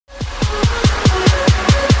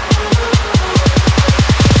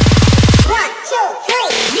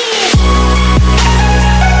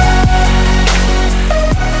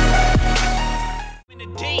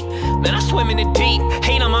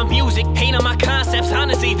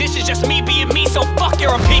me. This is just me being me, so fuck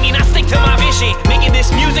your opinion. I stick to my vision, making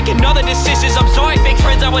this music and other decisions. I'm sorry, fake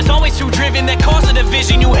friends, I was always too driven. That caused a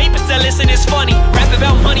division. You hate but still listen, it's funny. Rap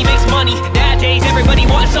about money makes money. Nowadays, everybody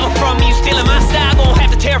wants something from me. You stealing my style, gon'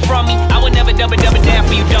 have to tear from me. I would never double down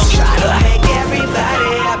for you, dummies. Try to hate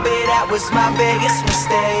everybody, I bet that was my biggest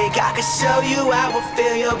mistake. I could show you how I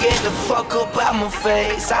feel, you'll get the fuck up out my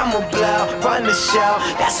face. I'm a blow, run the show.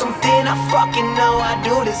 That's something I fucking know. I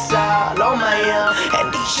do this all on my own,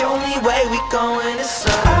 and the only way we going is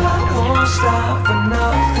up. I won't stop for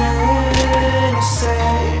nothing to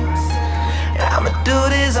say. I'ma do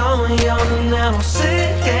this on my own, and I'm sick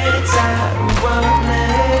and tired of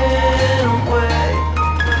running away.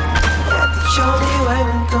 The only way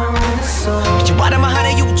we're going is up. You bought him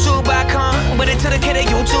 100 YouTube icon, but it to the kid at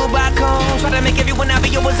YouTube icon. Try to make everyone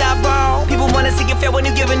happy, it was out wrong. People wanna see you fair when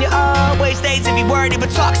you giving it all. Waste days if you worried,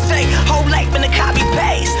 but talk straight. Whole life in the copy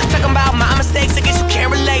paste. Talking about my mistakes, I guess you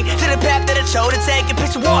can't relate to the path that I chose to take. A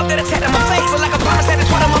picture walk that I tapped on my face. Feel like a promise that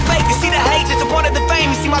it's one of my fake. You see the hate, it's a part of the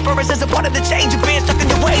fame. You see my purpose as a part of the change. You've been stuck in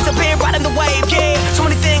your ways, I've been riding the wave, yeah. So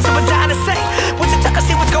many things I've been dying to say. Once you talk, I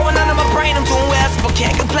see what's going on in my brain. I'm doing well, so I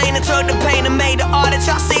can't complain. I took the pain and made the art that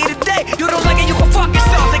y'all see today. You don't like it, you can fuck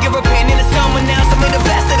yourself. Take your opinion to someone else. I made the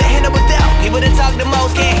best of the hand of without. People that talk the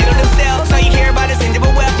most can't handle themselves. All you hear about is injury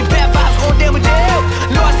wealth. Your bad vibes going down with them.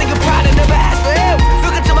 Lost in your pride and never asked for help.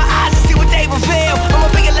 Look into my eyes and see what they reveal. I'm a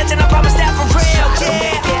bigger legend, I promise that for real.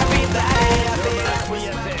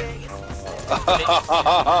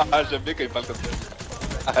 J'aime bien quand il parle comme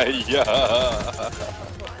ça. Aïe.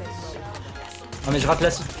 Non mais je rate la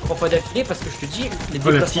cible 3 fois d'affilée parce que je te dis, les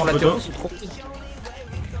déplacements latéraux sont trop petits.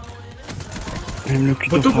 Même le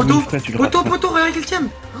Poteau, regarde quel tient.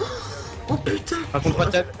 Oh putain. Par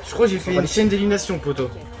contre, je crois que j'ai fait une chaîne d'élimination, poteau.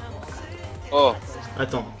 Oh.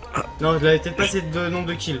 Attends. Non, je l'avais peut-être pas assez de nombre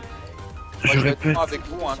de kills. Moi, je répète avec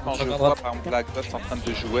vous hein, quand je vois par exemple la GOsT en train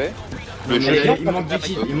de jouer. Il manque des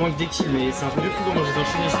kills, mais c'est un peu de fou. Moi j'ai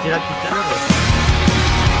enchaîné, j'étais là depuis tout à l'heure.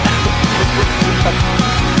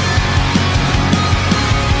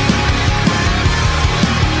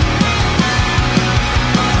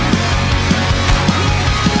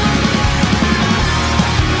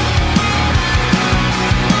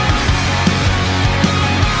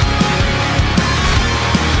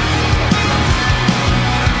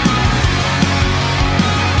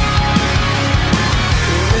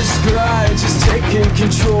 Just taking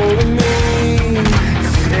control of me,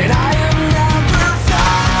 and I am never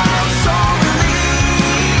felt so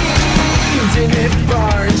relieved. And it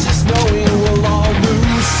burns just knowing we'll all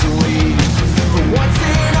lose sleep. But once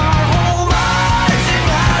in our whole lives, and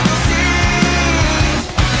now you'll see.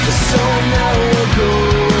 So now we'll go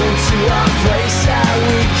to a place that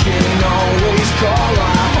we can always call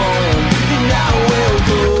our home. And now we'll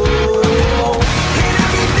go.